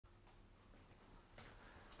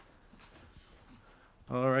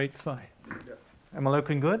All right, fine. Yeah. Am I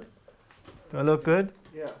looking good? Do I look good?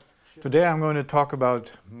 Yeah. Sure. Today I'm going to talk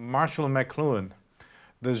about Marshall McLuhan,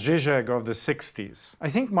 the Zizek of the 60s. I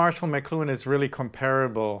think Marshall McLuhan is really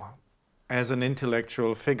comparable as an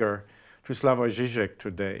intellectual figure to Slavoj Žižek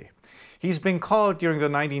today. He's been called during the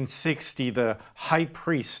 1960s the high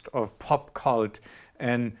priest of pop cult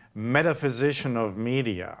and metaphysician of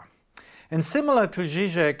media. And similar to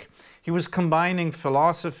Žižek, he was combining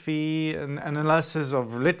philosophy and analysis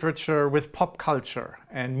of literature with pop culture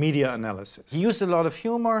and media analysis. He used a lot of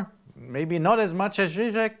humor, maybe not as much as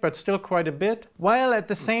Žižek, but still quite a bit, while at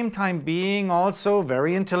the same time being also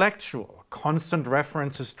very intellectual. Constant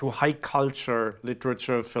references to high culture,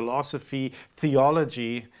 literature, philosophy,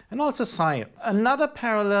 theology, and also science. Another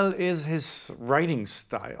parallel is his writing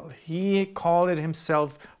style. He called it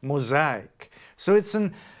himself mosaic. So it's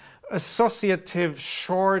an associative,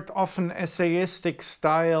 short, often essayistic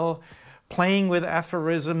style, playing with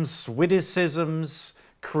aphorisms, witticisms,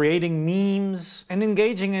 creating memes, and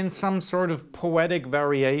engaging in some sort of poetic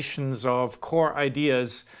variations of core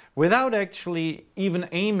ideas without actually even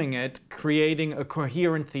aiming at creating a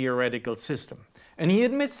coherent theoretical system. And he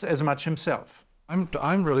admits as much himself.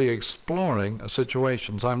 I'm really exploring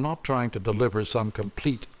situations. I'm not trying to deliver some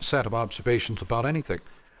complete set of observations about anything.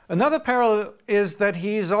 Another parallel is that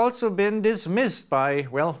he's also been dismissed by,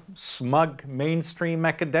 well, smug mainstream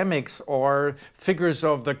academics or figures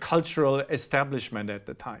of the cultural establishment at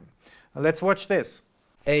the time. Let's watch this.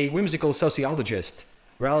 A whimsical sociologist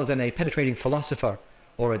rather than a penetrating philosopher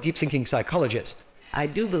or a deep-thinking psychologist. I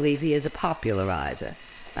do believe he is a popularizer.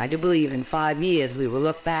 I do believe in 5 years we will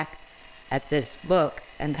look back at this book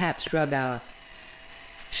and perhaps shrug our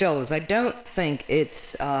shoulders. I don't think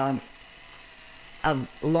it's of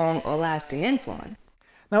long or lasting influence.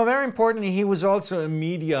 Now, very importantly, he was also a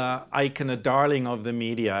media icon, a darling of the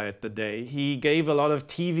media at the day. He gave a lot of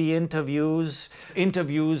TV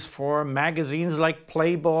interviews for magazines like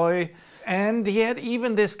Playboy, and he had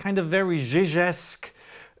even this kind of very Zizek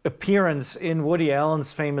appearance in Woody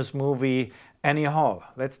Allen's famous movie Annie Hall.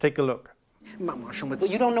 Let's take a look. Marshall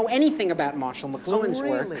McLuhan. You don't know anything about Marshall McLuhan's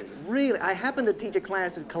work. Really? I happen to teach a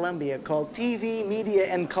class at Columbia called TV, Media,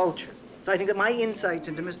 and Culture. So I think that my insights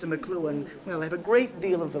into Mr. McLuhan, well, have a great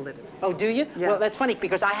deal of validity. Oh, do you? Yeah. Well, that's funny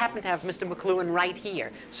because I happen to have Mr. McLuhan right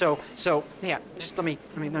here. So yeah, just let me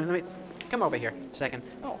come over here a second.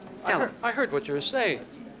 Oh, Tell him. I heard what you were saying.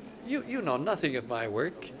 You know nothing of my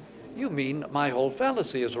work. You mean my whole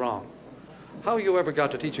fallacy is wrong. How you ever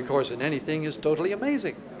got to teach a course in anything is totally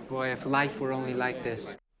amazing. Boy, if life were only like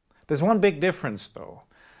this. There's one big difference, though.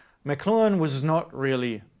 McLuhan was not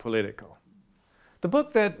really political. The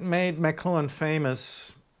book that made McLuhan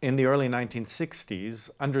famous in the early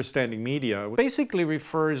 1960s, Understanding Media, basically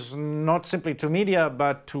refers not simply to media,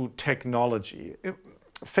 but to technology.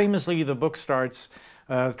 Famously, the book starts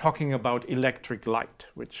talking about electric light,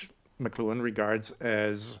 which McLuhan regards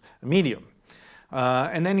as a medium.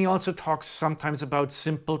 And then he also talks sometimes about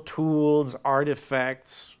simple tools,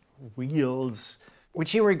 artifacts, wheels,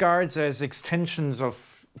 which he regards as extensions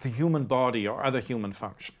of the human body or other human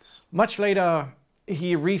functions. Much later,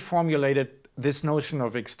 he reformulated this notion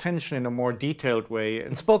of extension in a more detailed way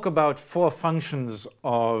and spoke about 4 functions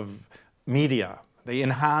of media. They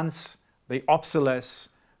enhance, they obsolesce,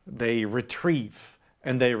 they retrieve,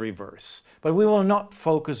 and they reverse. But we will not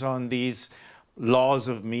focus on these laws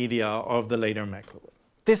of media of the later McLuhan.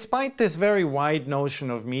 Despite this very wide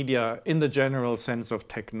notion of media in the general sense of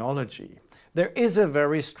technology, there is a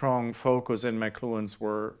very strong focus in McLuhan's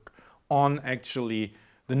work on actually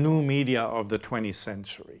the new media of the 20th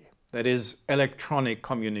century. That is electronic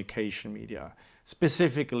communication media,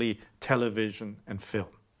 specifically television and film.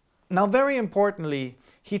 Now, very importantly,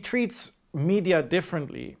 he treats media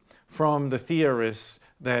differently from the theorists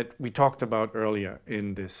that we talked about earlier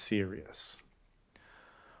in this series.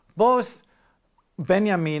 Both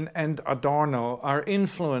Benjamin and Adorno are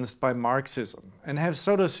influenced by Marxism and have,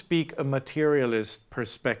 so to speak, a materialist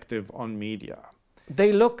perspective on media.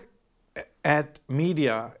 They look at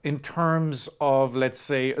media in terms of, let's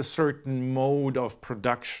say, a certain mode of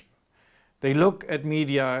production. They look at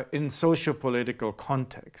media in socio-political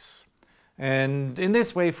contexts. And in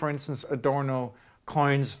this way, for instance, Adorno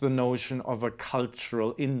coins the notion of a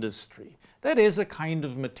cultural industry. That is a kind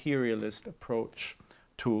of materialist approach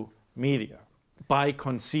to media by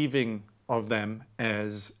conceiving of them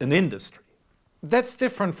as an industry. That's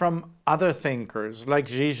different from other thinkers like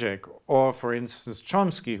Žižek or, for instance,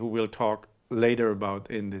 Chomsky, who we'll talk later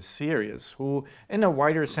about in this series, who in a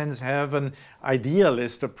wider sense have an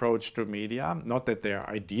idealist approach to media. Not that they are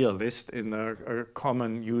idealist in a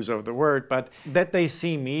common use of the word, but that they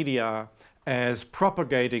see media as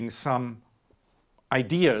propagating some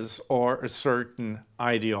ideas or a certain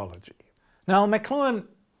ideology. Now, McLuhan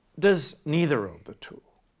does neither of the two.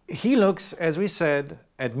 He looks, as we said,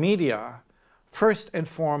 at media first and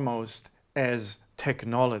foremost as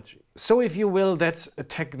technology. So if you will, that's a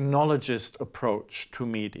technologist approach to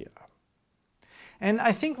media. And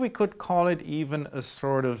I think we could call it even a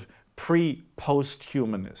sort of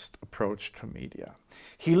pre-post-humanist approach to media.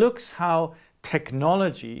 He looks how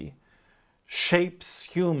technology shapes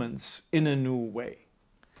humans in a new way.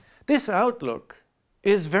 This outlook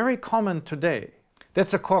is very common today.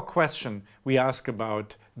 That's a core question we ask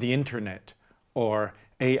about the internet or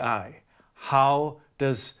AI. How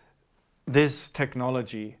does this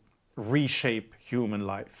technology reshape human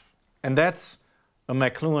life? And that's a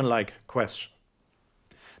McLuhan-like question.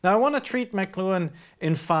 Now, I want to treat McLuhan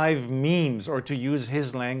in 5 memes, or to use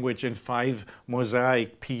his language, in 5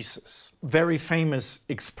 mosaic pieces. Very famous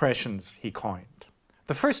expressions he coined.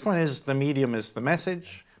 The first one is the medium is the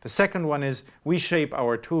message. The second one is we shape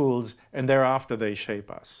our tools and thereafter they shape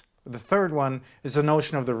us. The third one is the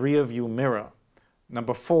notion of the rear view mirror.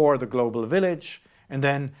 Number 4, the global village. And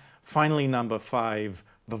then finally, number 5,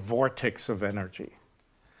 the vortex of energy.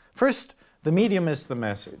 First, the medium is the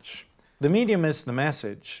message. The medium is the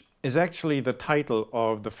message is actually the title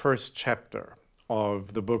of the first chapter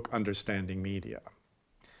of the book Understanding Media.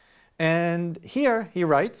 And here he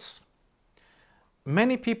writes,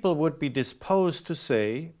 many people would be disposed to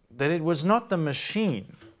say that it was not the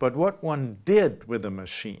machine, but what one did with the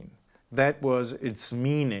machine that was its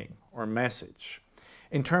meaning or message,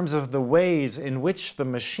 in terms of the ways in which the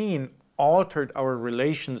machine altered our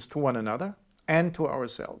relations to one another and to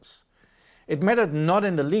ourselves. It mattered not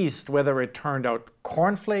in the least whether it turned out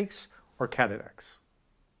cornflakes or Cadillacs.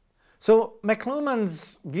 So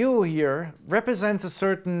McLuhan's view here represents a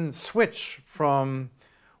certain switch from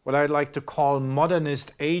what I'd like to call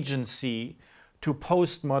modernist agency to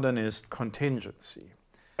postmodernist contingency.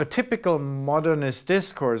 A typical modernist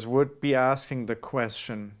discourse would be asking the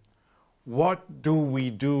question, what do we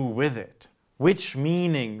do with it? Which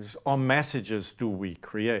meanings or messages do we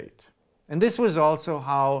create? And this was also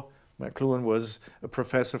how McLuhan was a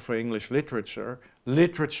professor for English literature.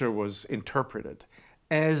 Literature was interpreted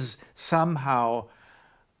as somehow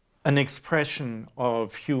an expression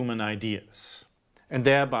of human ideas, and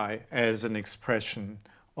thereby as an expression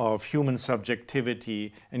of human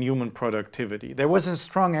subjectivity and human productivity. There was a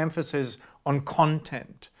strong emphasis on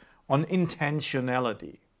content, on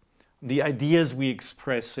intentionality, the ideas we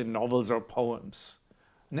express in novels or poems,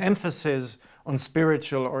 an emphasis on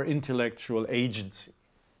spiritual or intellectual agency,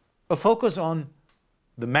 a focus on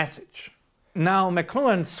the message. Now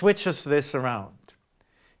McLuhan switches this around.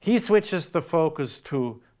 He switches the focus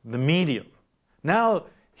to the medium. Now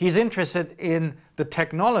he's interested in the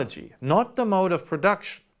technology, not the mode of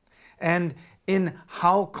production, and in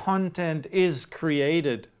how content is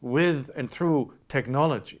created with and through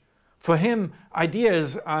technology. For him,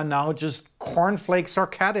 ideas are now just cornflakes or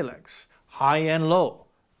Cadillacs, high and low,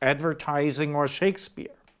 advertising or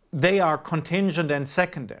Shakespeare. They are contingent and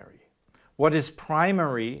secondary. What is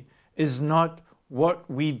primary is not what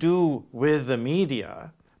we do with the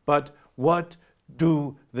media, but what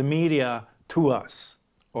do the media to us,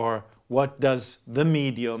 or what does the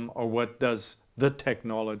medium or what does the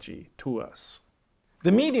technology to us.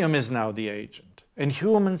 The medium is now the agent, and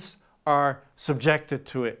humans are subjected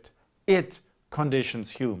to it. It conditions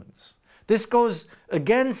humans. This goes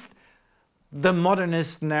against the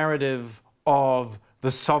modernist narrative of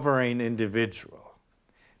the sovereign individual.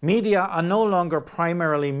 Media are no longer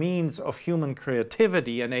primarily means of human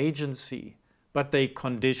creativity and agency, but they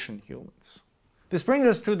condition humans. This brings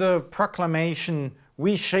us to the proclamation,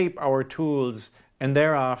 we shape our tools and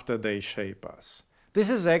thereafter they shape us. This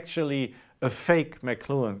is actually a fake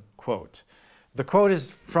McLuhan quote. The quote is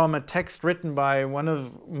from a text written by one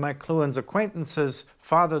of McLuhan's acquaintances,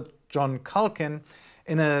 Father John Culkin,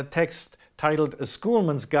 in a text titled A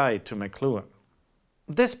Schoolman's Guide to McLuhan.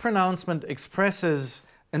 This pronouncement expresses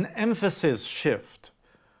an emphasis shift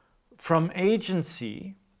from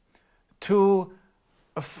agency to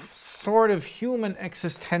a sort of human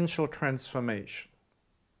existential transformation.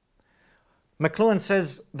 McLuhan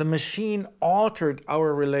says the machine altered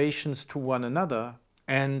our relations to one another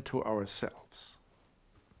and to ourselves.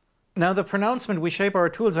 Now the pronouncement, we shape our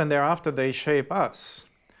tools and thereafter they shape us,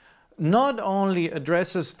 not only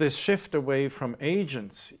addresses this shift away from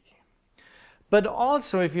agency, but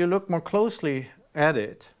also, if you look more closely at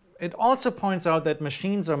it, it also points out that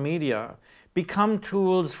machines or media become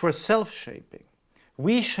tools for self-shaping.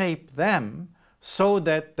 We shape them so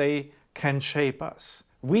that they can shape us.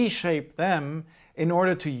 we shape them in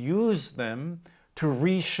order to use them to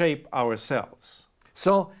reshape ourselves.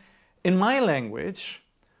 So, in my language,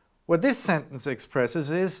 what this sentence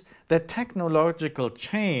expresses is that technological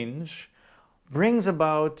change brings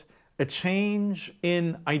about a change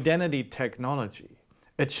in identity technology,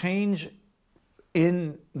 a change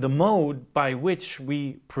in the mode by which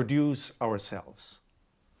we produce ourselves.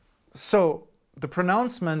 So the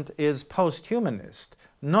pronouncement is post-humanist,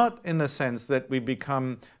 not in the sense that we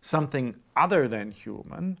become something other than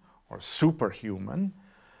human or superhuman,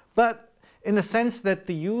 but in the sense that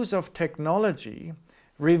the use of technology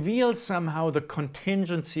reveals somehow the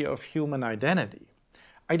contingency of human identity.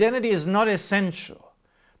 Identity is not essential,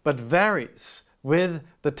 but varies with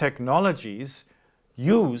the technologies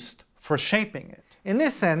used for shaping it. In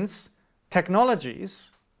this sense,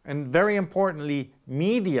 technologies, and very importantly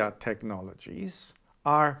media technologies,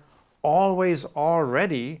 are always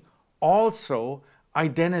already also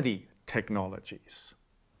identity technologies.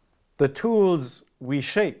 The tools we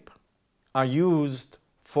shape are used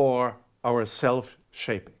for our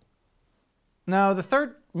self-shaping. Now, the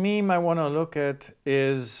third meme I want to look at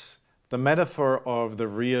is the metaphor of the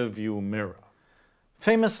rear view mirror.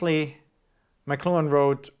 Famously, McLuhan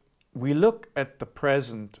wrote, "We look at the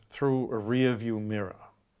present through a rear view mirror.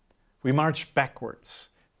 We march backwards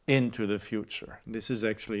into the future." This is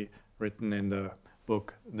actually written in the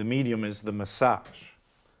book, The Medium is the Massage.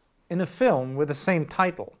 In a film with the same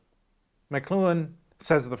title, McLuhan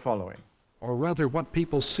says the following. Or rather, what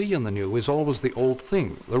people see in the new is always the old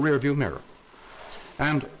thing, the rearview mirror.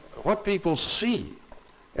 And what people see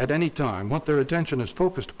at any time, what their attention is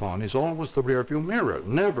focused upon, is always the rearview mirror,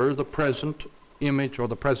 never the present image or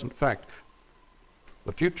the present fact.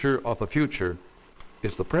 The future of the future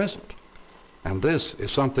is the present. And this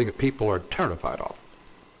is something that people are terrified of.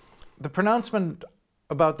 The pronouncement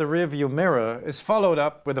about the rearview mirror is followed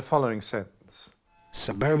up with the following sentence.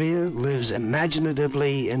 Suburbia lives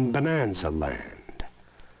imaginatively in bonanza land.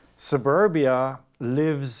 Suburbia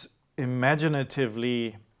lives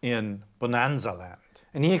imaginatively in bonanza land.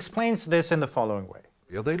 And he explains this in the following way.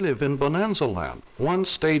 Yeah, they live in bonanza land. One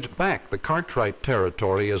stage back, the Cartwright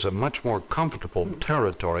territory is a much more comfortable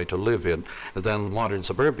territory to live in than modern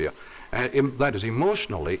suburbia. That is,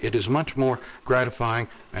 emotionally, it is much more gratifying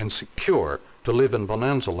and secure to live in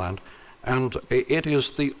bonanza land, and it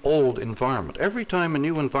is the old environment. Every time a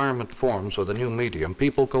new environment forms with a new medium,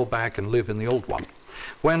 people go back and live in the old one.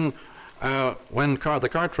 When the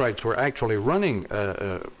Cartwrights were actually running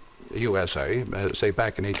USA, say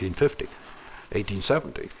back in 1850,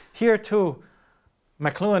 1870. Here too,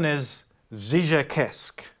 McLuhan is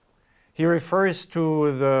Zizekesque. He refers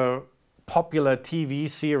to the popular TV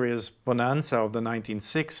series Bonanza of the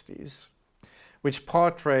 1960s, which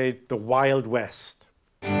portrayed the Wild West.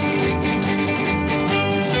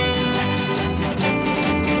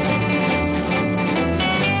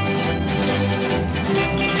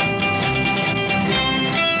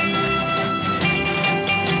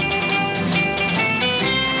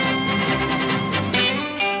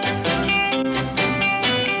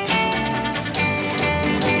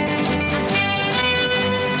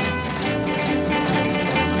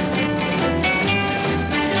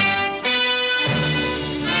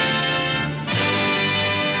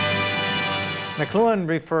 McLuhan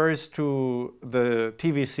refers to the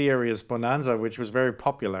TV series Bonanza, which was very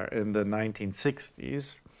popular in the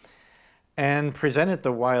 1960s, and presented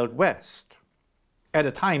the Wild West at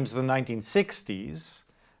a time, the 1960s,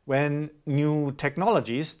 when new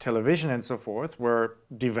technologies, television and so forth, were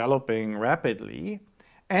developing rapidly,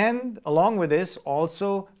 and along with this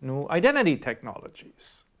also new identity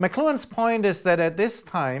technologies. McLuhan's point is that at this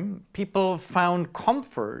time people found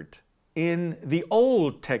comfort in the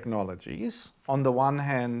old technologies. On the one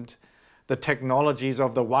hand, the technologies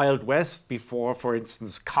of the Wild West before, for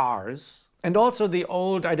instance, cars, and also the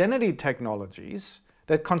old identity technologies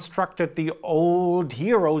that constructed the old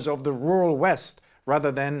heroes of the rural West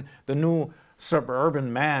rather than the new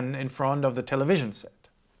suburban man in front of the television set.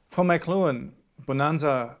 For McLuhan,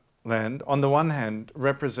 Bonanza Land, on the one hand,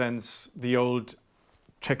 represents the old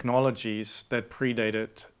technologies that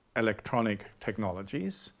predated electronic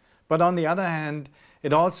technologies, but on the other hand,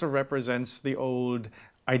 it also represents the old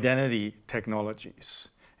identity technologies.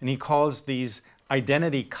 And he calls these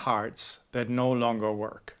identity cards that no longer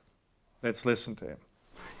work. Let's listen to him.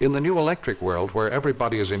 In the new electric world, where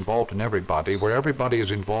everybody is involved in everybody, where everybody is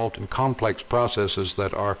involved in complex processes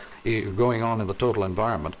that are going on in the total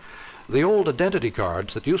environment, the old identity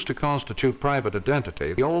cards that used to constitute private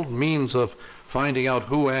identity, the old means of finding out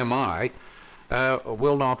who am I,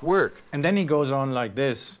 will not work. And then he goes on like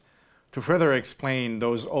this. to further explain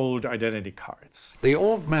those old identity cards. The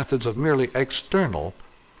old methods of merely external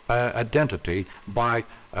identity by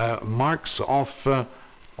marks of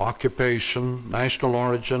occupation, national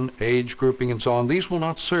origin, age grouping, and so on, these will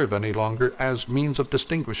not serve any longer as means of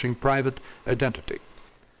distinguishing private identity.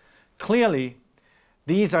 Clearly,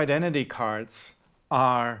 these identity cards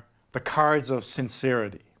are the cards of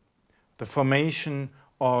sincerity, the formation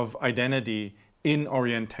of identity in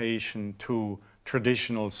orientation to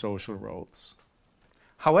traditional social roles.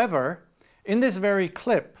 However, in this very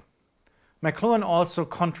clip, McLuhan also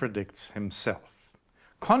contradicts himself.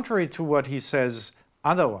 Contrary to what he says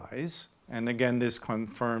otherwise, and again this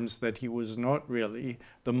confirms that he was not really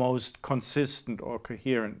the most consistent or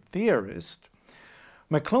coherent theorist,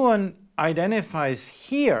 McLuhan identifies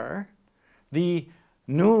here the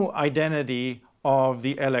new identity of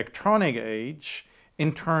the electronic age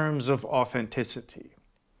in terms of authenticity.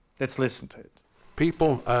 Let's listen to it.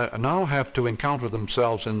 People now have to encounter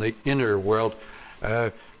themselves in the inner world,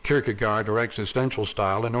 Kierkegaard or existential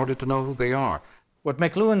style, in order to know who they are. What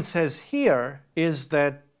McLuhan says here is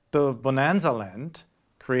that the Bonanza land,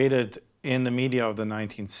 created in the media of the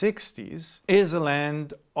 1960s, is a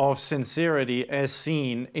land of sincerity as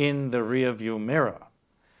seen in the rearview mirror.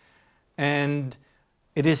 And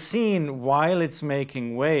it is seen while it's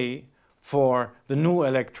making way for the new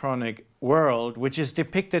electronic world, which is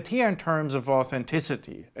depicted here in terms of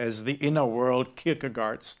authenticity as the inner world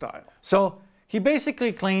Kierkegaard style. So he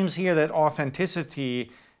basically claims here that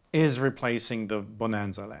authenticity is replacing the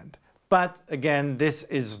Bonanza land. But again, this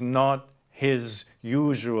is not his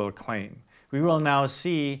usual claim. We will now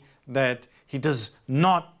see that he does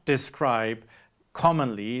not describe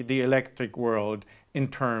commonly the electric world in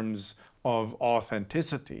terms of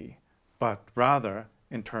authenticity, but rather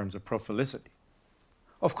in terms of prophylicity.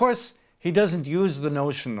 Of course, he doesn't use the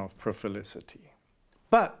notion of prophylicity,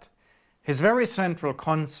 but his very central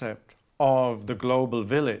concept of the global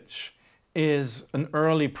village is an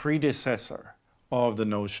early predecessor of the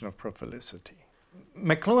notion of prophylicity.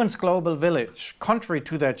 McLuhan's global village, contrary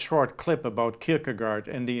to that short clip about Kierkegaard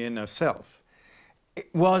and the inner self,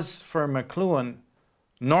 it was for McLuhan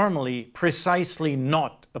normally precisely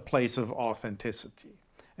not a place of authenticity.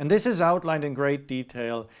 And this is outlined in great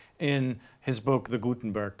detail in his book, The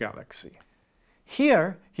Gutenberg Galaxy.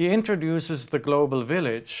 Here, he introduces the global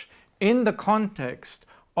village in the context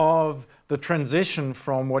of the transition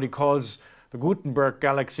from what he calls the Gutenberg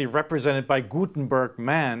Galaxy, represented by Gutenberg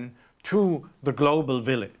man, to the global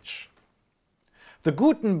village. The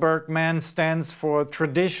Gutenberg man stands for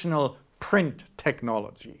traditional print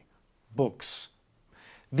technology, books.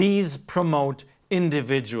 These promote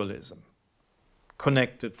individualism,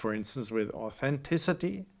 connected, for instance, with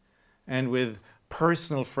authenticity and with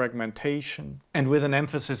personal fragmentation and with an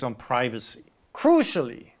emphasis on privacy.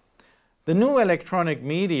 Crucially, the new electronic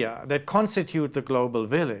media that constitute the global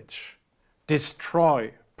village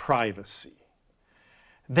destroy privacy.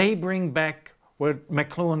 They bring back what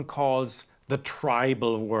McLuhan calls the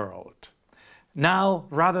tribal world. Now,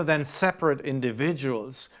 rather than separate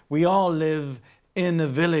individuals, we all live in a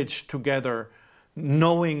village together,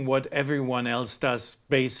 knowing what everyone else does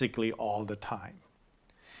basically all the time.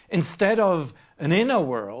 Instead of an inner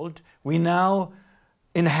world, we now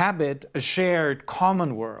inhabit a shared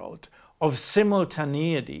common world of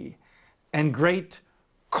simultaneity and great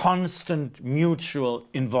constant mutual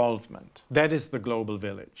involvement. That is the global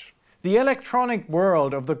village. The electronic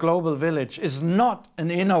world of the global village is not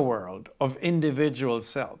an inner world of individual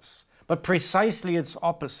selves, but precisely its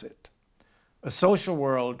opposite, a social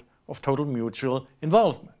world of total mutual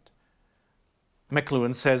involvement.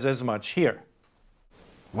 McLuhan says as much here.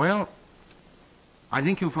 Well, I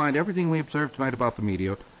think you'll find everything we observed tonight about the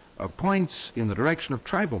media points in the direction of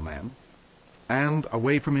tribal man and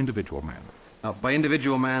away from individual man. Now, by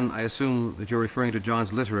individual man, I assume that you're referring to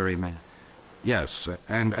John's literary man. Yes,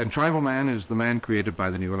 and tribal man is the man created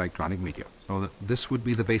by the new electronic media. So this would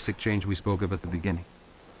be the basic change we spoke of at the beginning.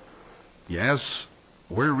 Yes,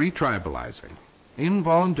 we're retribalizing.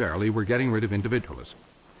 Involuntarily, we're getting rid of individualism.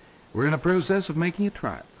 We're in a process of making a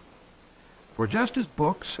tribe. For just as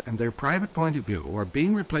books and their private point of view are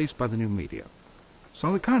being replaced by the new media,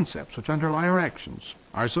 so the concepts which underlie our actions,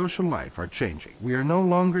 our social life, are changing. We are no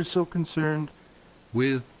longer so concerned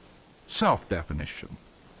with self-definition,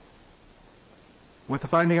 with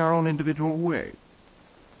finding our own individual way.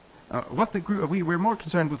 We're more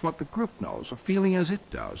concerned with what the group knows, of feeling as it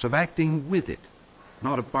does, of acting with it,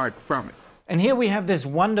 not apart from it. And here we have this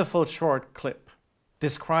wonderful short clip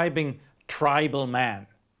describing tribal man,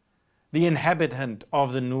 the inhabitant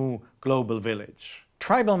of the new global village.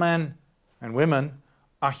 Tribal men and women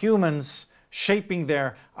are humans shaping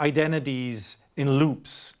their identities in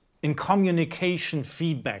loops, in communication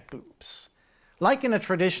feedback loops. Like in a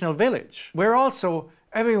traditional village, where also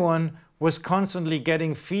everyone was constantly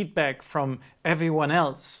getting feedback from everyone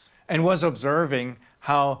else and was observing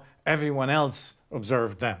how everyone else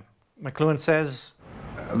observed them. McLuhan says,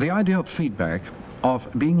 The idea of feedback, of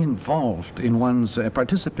being involved in one's,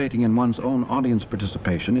 participating in one's own audience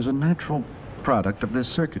participation is a natural product of this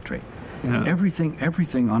circuitry. Yeah.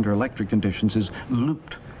 Everything under electric conditions is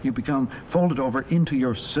looped. You become folded over into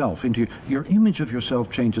yourself, into your image of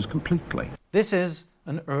yourself changes completely. This is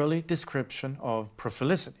an early description of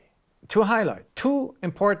prophylicity. To highlight two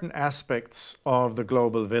important aspects of the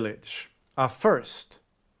global village are, first,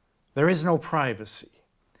 there is no privacy.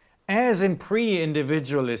 As in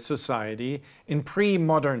pre-individualist society, in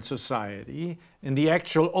pre-modern society, in the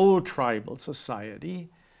actual old tribal society,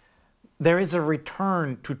 there is a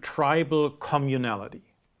return to tribal communality.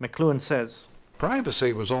 McLuhan says,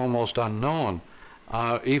 privacy was almost unknown,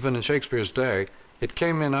 even in Shakespeare's day. It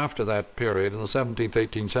came in after that period, in the 17th,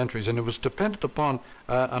 18th centuries, and it was dependent upon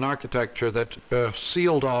an architecture that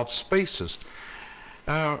sealed off spaces.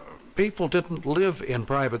 People didn't live in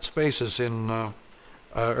private spaces in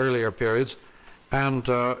earlier periods, and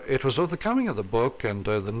it was with the coming of the book and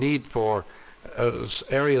the need for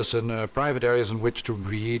areas and private areas in which to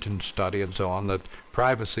read and study and so on that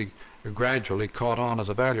privacy gradually caught on as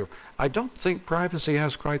a value. I don't think privacy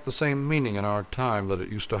has quite the same meaning in our time that it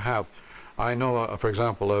used to have. I know, for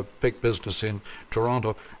example, a big business in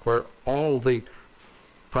Toronto where all the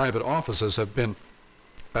private offices have been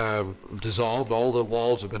dissolved, all the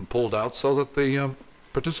walls have been pulled out so that the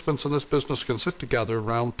participants in this business can sit together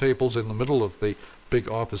around tables in the middle of the big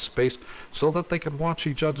office space so that they can watch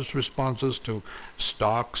each other's responses to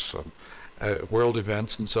stocks, world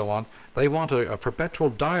events and so on. They want a perpetual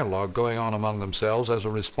dialogue going on among themselves as a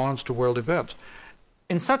response to world events.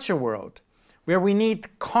 In such a world, where we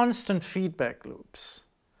need constant feedback loops,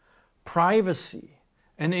 privacy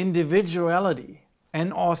and individuality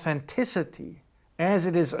and authenticity, as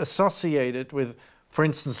it is associated with, for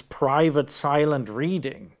instance, private silent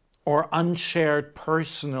reading or unshared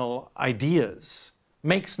personal ideas,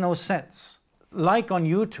 makes no sense. Like on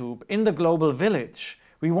YouTube, in the global village,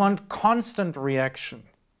 we want constant reaction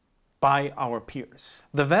by our peers.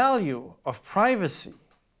 The value of privacy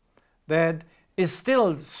that is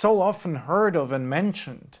still so often heard of and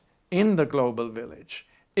mentioned in the global village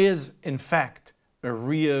is, in fact, a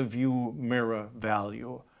rear view mirror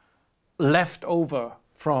value left over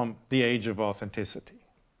from the age of authenticity.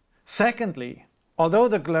 Secondly, although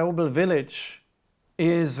the global village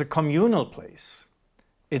is a communal place,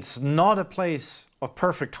 it's not a place of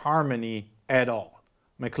perfect harmony at all.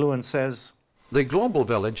 McLuhan says, the global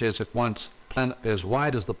village is at once as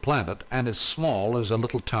wide as the planet and as small as a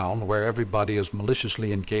little town where everybody is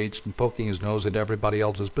maliciously engaged and poking his nose into everybody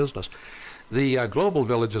else's business. The global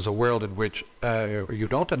village is a world in which you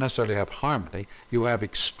don't necessarily have harmony, you have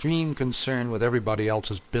extreme concern with everybody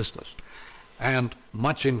else's business and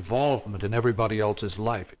much involvement in everybody else's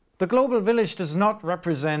life. The global village does not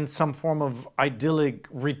represent some form of idyllic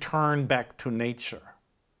return back to nature.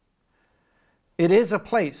 It is a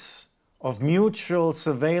place of mutual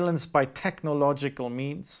surveillance by technological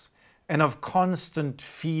means and of constant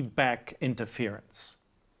feedback interference.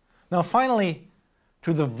 Now finally,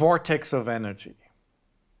 to the vortex of energy.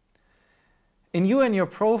 In You and Your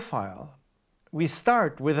Profile, we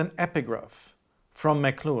start with an epigraph from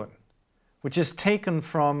McLuhan, which is taken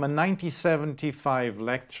from a 1975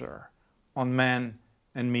 lecture on man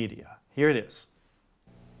and media. Here it is.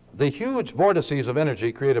 The huge vortices of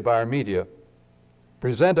energy created by our media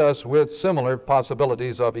present us with similar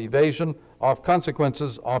possibilities of evasion, of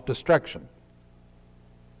consequences, of destruction.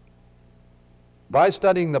 By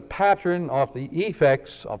studying the pattern of the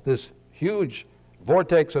effects of this huge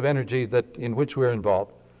vortex of energy in which we're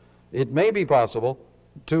involved, it may be possible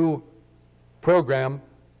to program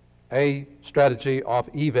a strategy of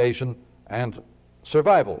evasion and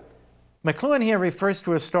survival. McLuhan here refers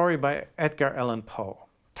to a story by Edgar Allan Poe,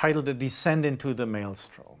 titled A Descent into the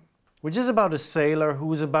Maelstrom, which is about a sailor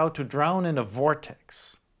who is about to drown in a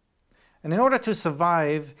vortex. And in order to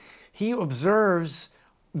survive, he observes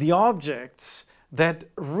the objects that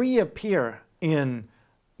reappear in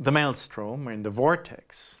the maelstrom, or in the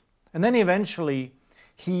vortex, and then eventually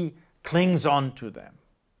he clings on to them.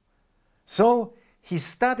 So he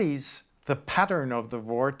studies the pattern of the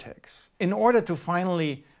vortex in order to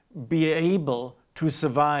finally be able to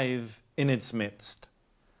survive in its midst.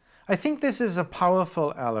 I think this is a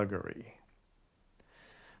powerful allegory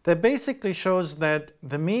that basically shows that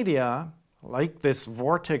the media, like this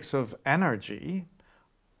vortex of energy,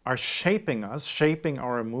 are shaping us, shaping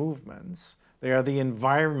our movements. They are the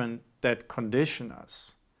environment that condition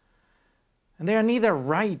us. And they are neither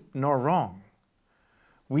right nor wrong.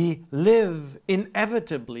 We live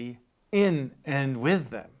inevitably in and with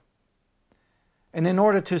them. And in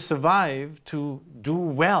order to survive, to do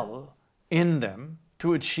well in them,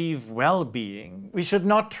 to achieve well-being, we should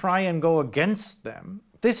not try and go against them.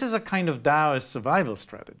 This is a kind of Taoist survival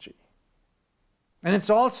strategy. And it's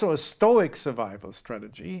also a Stoic survival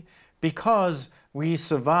strategy because we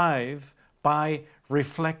survive by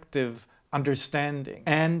reflective understanding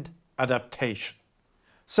and adaptation.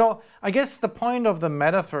 So I guess the point of the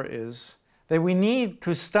metaphor is that we need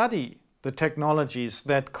to study the technologies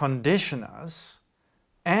that condition us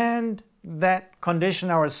and that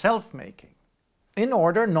condition our self-making in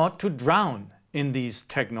order not to drown in these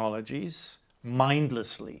technologies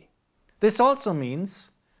mindlessly. This also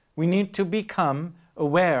means we need to become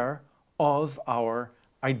aware of our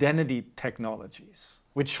identity technologies,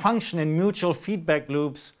 which function in mutual feedback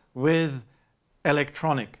loops with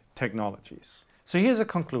electronic technologies. So here's a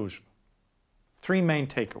conclusion. 3 main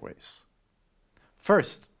takeaways.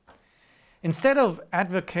 First, instead of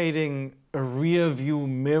advocating a rear-view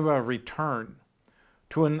mirror return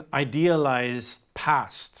to an idealized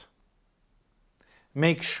past,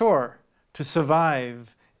 make sure to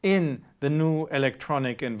survive in the new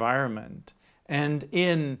electronic environment and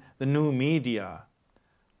in the new media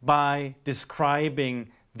by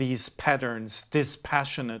describing these patterns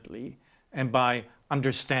dispassionately and by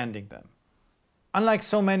understanding them. Unlike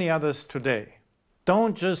so many others today,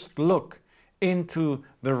 don't just look into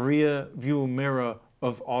the rear view mirror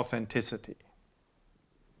of authenticity.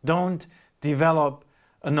 Don't develop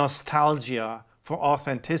a nostalgia for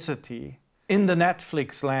authenticity in the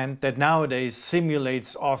Netflix land that nowadays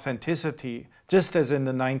simulates authenticity, just as in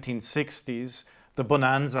the 1960s, the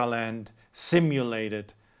Bonanza land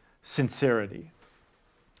simulated sincerity.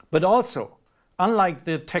 But also, unlike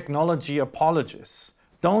the technology apologists,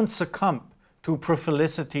 don't succumb to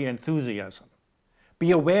prolificity enthusiasm.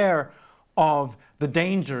 Be aware of the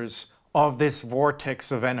dangers of this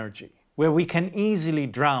vortex of energy, where we can easily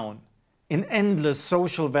drown in endless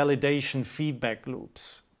social validation feedback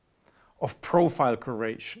loops of profile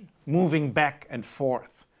curation, moving back and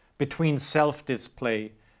forth between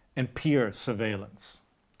self-display and peer surveillance.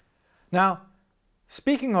 Now,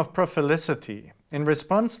 speaking of prolificity, in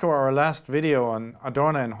response to our last video on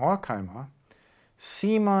Adorno and Horkheimer,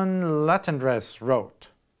 Simon Latendresse wrote,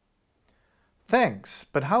 "Thanks,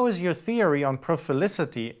 but how is your theory on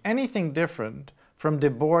prolificity anything different from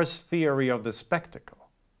Debord's theory of the spectacle?"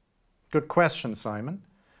 Good question, Simon.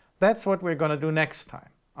 That's what we're going to do next time,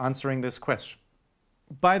 answering this question.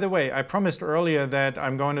 By the way, I promised earlier that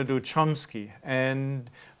I'm going to do Chomsky,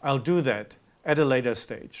 and I'll do that at a later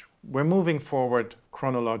stage. We're moving forward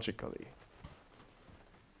chronologically.